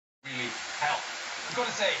I've got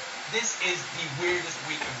to say, this is the weirdest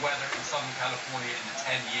week of weather in Southern California in the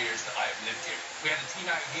 10 years that I have lived here. We had a team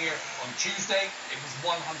out here on Tuesday. It was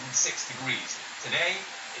 106 degrees. Today,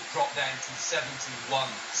 it dropped down to 71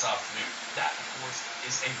 this afternoon. That, of course,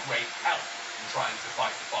 is a great help in trying to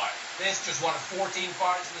fight the fire. This just one of 14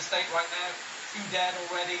 fires in the state right now. 2 dead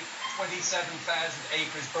already, 27,000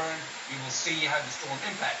 acres burned. We will see how the storm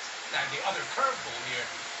impacts. Now, the other curveball here,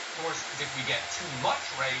 of course, is if we get too much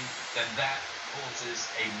rain, then that causes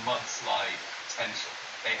a mudslide potential.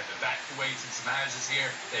 They have evacuated some houses here.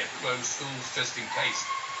 They have closed schools just in case.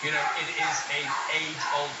 You know, it is an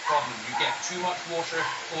age-old problem. You get too much water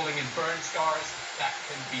falling in burn scars, that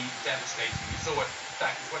can be devastating. We saw it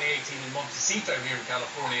back in 2018 in Montecito here in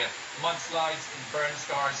California. Mudslides and burn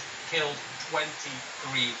scars killed 23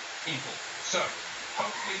 people. So,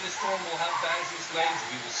 hopefully the storm will help douse these flames.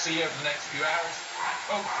 We will see over the next few hours. And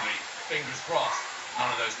hopefully, fingers crossed, none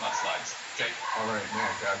of those mudslides. Jake. All right,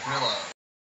 Nick. Camilla.